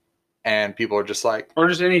 And people are just like, or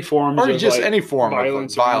just any form of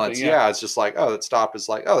violence. Yeah. It's just like, oh, that stop is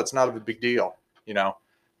like, oh, it's not a big deal,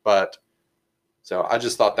 but so I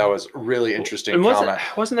just thought that was really interesting comment.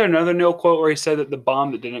 Wasn't there another Neil quote where he said that the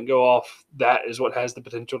bomb that didn't go off, that is what has the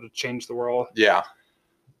potential to change the world? Yeah.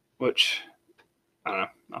 Which, I don't know.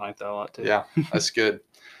 I like that a lot too. Yeah, that's good.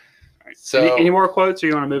 All right. So, any more quotes, or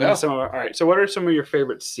you want to move into some of our... All right. So what are some of your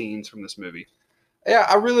favorite scenes from this movie? Yeah,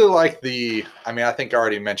 I really like I think I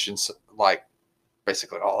already mentioned like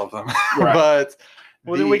basically all of them. Right. But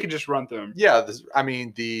then we could just run through them. Yeah,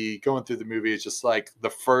 the going through the movie is just like the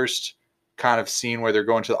first kind of scene where they're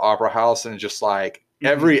going to the opera house, and just like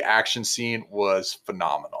every action scene was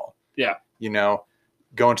phenomenal. Yeah.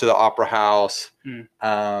 Going to the opera house,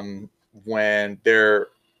 when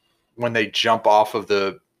they jump off of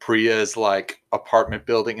the Priya's like apartment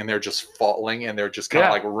building and they're just falling and they're just kind of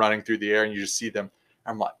like running through the air and you just see them.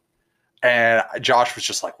 I'm like, and Josh was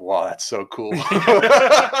just like, wow, that's so cool. And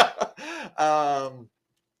I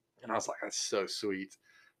was like, that's so sweet.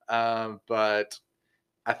 But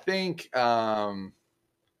I think the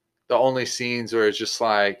only scenes where it's just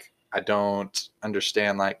like, I don't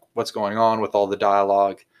understand like what's going on with all the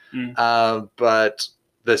dialogue. But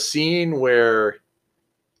the scene where,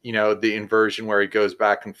 the inversion where he goes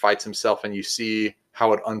back and fights himself and you see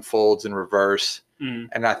how it unfolds in reverse.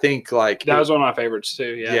 And I think like that was one of my favorites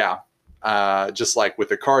too. Yeah. Yeah. Just like with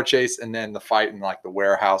the car chase and then the fight in like the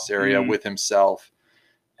warehouse area with himself.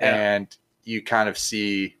 And you kind of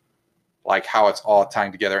see like how it's all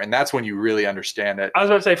tying together. And that's when you really understand it. I was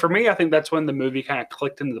about to say, for me, I think that's when the movie kind of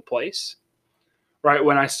clicked into the place, right?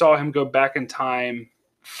 When I saw him go back in time,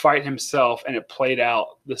 fight himself, and it played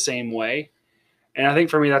out the same way. And I think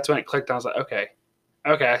for me, that's when it clicked. I was like, okay,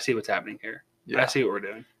 I see what's happening here. Yeah. I see what we're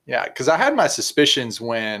doing. Yeah, because I had my suspicions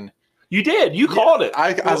when... You did. You called it.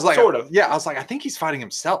 I was like... Sort of. Yeah, I was like, I think he's fighting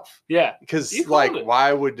himself. Yeah. Because, like,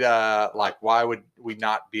 why would we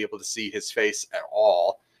not be able to see his face at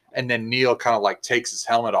all? And then Neil kind of, like, takes his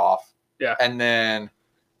helmet off. Yeah. And then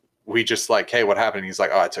we just, like, hey, what happened? And he's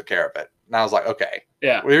like, oh, I took care of it. And I was like, okay.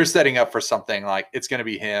 Yeah. We're setting up for something. Like, it's going to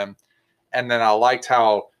be him. And then I liked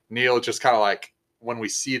how Neil just kind of, like... When we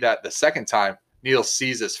see that the second time, Neil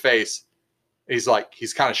sees his face. He's like,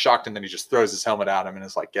 he's kind of shocked, and then he just throws his helmet at him and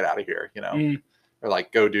is like, get out of here, or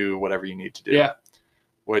like, go do whatever you need to do. Yeah.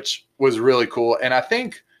 Which was really cool. And I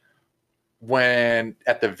think when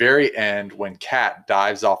at the very end, when Kat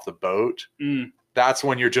dives off the boat, that's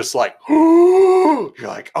when you're just like, you're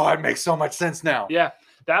like, oh, it makes so much sense now. Yeah.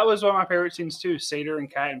 That was one of my favorite scenes too. Sater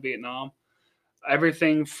and Kat in Vietnam.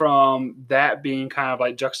 everything from that being kind of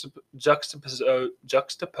like juxtaposed.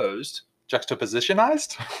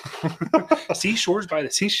 Juxtapositionized? Seashores by the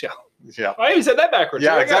seashell. Yeah. I even said that backwards.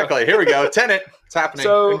 Yeah, exactly. Here we go. Tenet. It's happening.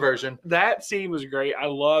 So Inversion. that scene was great.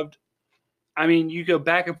 I mean, you go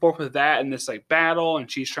back and forth with that and this like battle, and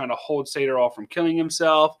she's trying to hold Sator off from killing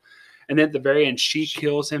himself. And then at the very end, she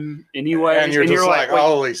kills him anyway. And you're just like,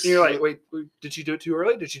 holy shit. You're like, wait, did she do it too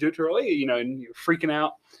early? Did she do it too early? You know, and you're freaking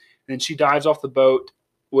out. And then she dives off the boat,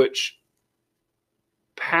 which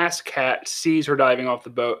past Cat sees her diving off the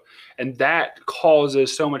boat. And that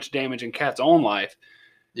causes so much damage in Cat's own life.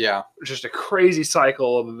 Yeah. Just a crazy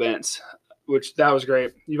cycle of events, which that was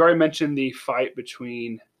great. You've already mentioned the fight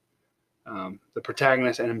between the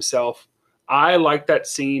protagonist and himself. I like that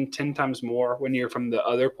scene 10 times more when you're from the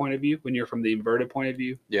other point of view, when you're from the inverted point of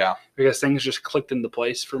view. Yeah. Because things just clicked into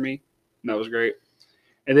place for me. And that was great.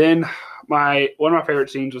 And then one of my favorite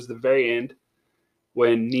scenes was the very end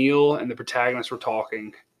when Neil and the protagonist were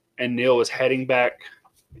talking, and Neil was heading back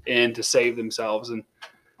in to save themselves, and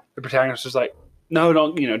the protagonist was like, no,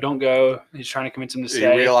 don't go. He's trying to convince him to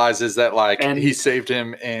stay. He realizes that he saved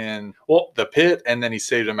him in the pit, and then he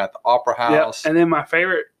saved him at the opera house. Yeah. And then my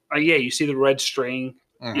favorite, you see the red string,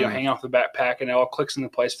 hanging off the backpack, and it all clicks into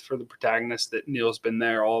place for the protagonist that Neil's been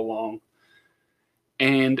there all along.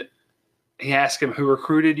 And he asked him, who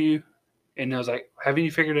recruited you? And Neil's like, haven't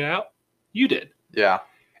you figured it out? You did. Yeah.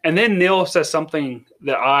 And then Neil says something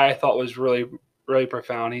that I thought was really, really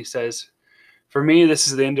profound. He says, for me, this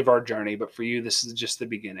is the end of our journey, but for you, this is just the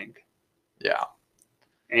beginning. Yeah.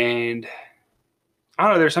 And I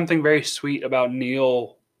don't know, there's something very sweet about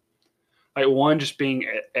Neil, like one, just being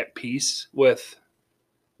at peace with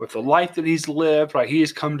the life that he's lived. Right? He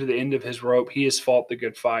has come to the end of his rope. He has fought the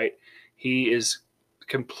good fight. He is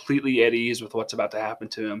completely at ease with what's about to happen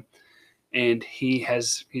to him. And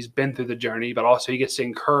he's been through the journey, but also he gets to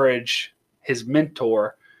encourage his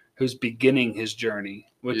mentor who's beginning his journey,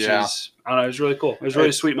 which is, I don't know, it was really cool. It was a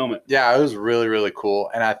really sweet moment. Yeah, it was really, really cool.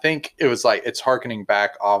 And I think it was like, it's hearkening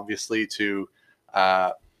back, obviously, to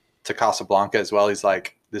Casablanca as well. He's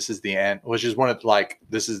like, this is the end, which is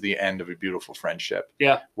this is the end of a beautiful friendship.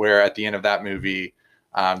 Yeah. Where at the end of that movie,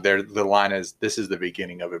 the line is, this is the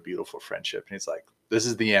beginning of a beautiful friendship. And he's like, this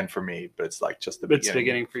is the end for me, but it's like just the beginning. It's the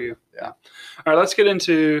beginning for you. Yeah. All right, let's get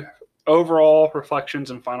into overall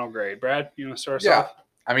reflections and final grade. Brad, you want to start us off?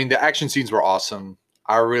 I mean, the action scenes were awesome.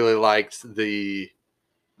 I really liked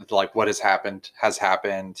what has happened,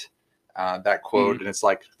 that quote. And it's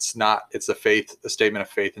like, it's a statement of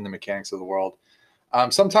faith in the mechanics of the world.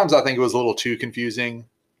 Sometimes I think it was a little too confusing.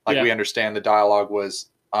 We understand the dialogue was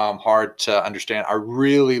hard to understand. I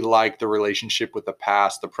really like the relationship with the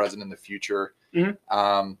past, the present, and the future.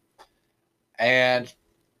 Mm-hmm.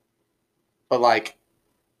 But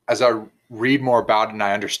as I read more about it and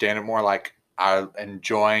I understand it more, I'm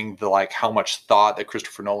enjoying the how much thought that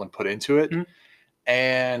Christopher Nolan put into it. Mm-hmm.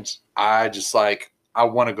 And I just I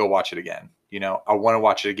want to go watch it again. I want to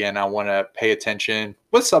watch it again. I want to pay attention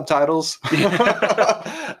with subtitles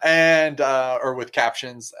and or with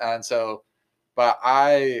captions. And so, but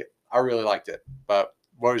I really liked it. But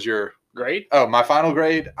what was your grade? Oh, my final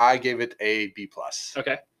grade, I gave it a B+.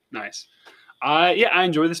 Okay, nice. I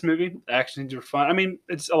enjoyed this movie. The action scenes were fun. I mean,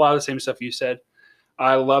 it's a lot of the same stuff you said.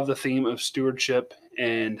 I love the theme of stewardship,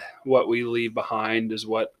 and what we leave behind is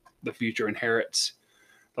what the future inherits.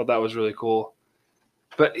 Thought that was really cool.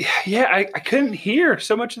 But yeah, I couldn't hear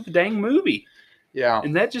so much of the dang movie. Yeah.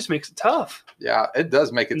 And that just makes it tough. Yeah, it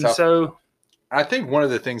does make it tough. So I think one of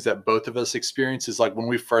the things that both of us experienced is when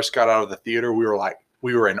we first got out of the theater, we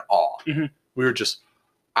were in awe. Mm-hmm.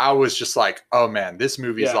 I was just like, oh man, this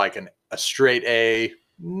movie is a straight A,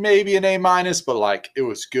 maybe an A-, but it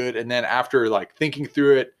was good. And then after thinking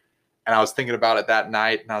through it, and I was thinking about it that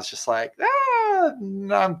night, and I was just like, I'm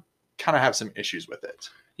kind of have some issues with it.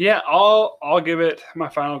 Yeah, I'll give it my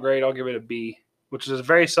final grade. I'll give it a B, which is a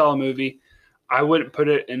very solid movie. I wouldn't put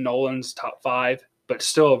it in Nolan's top 5, but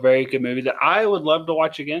still a very good movie that I would love to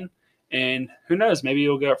watch again. And who knows, maybe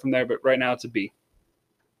it'll go up from there, but right now it's a B.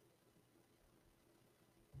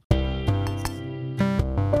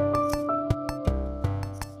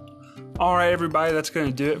 All right, everybody, that's going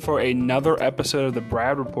to do it for another episode of the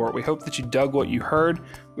Brad Report. We hope that you dug what you heard.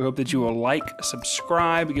 We hope that you will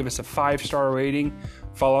subscribe, give us a 5-star rating,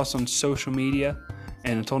 follow us on social media.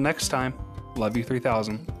 And until next time, love you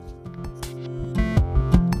 3000.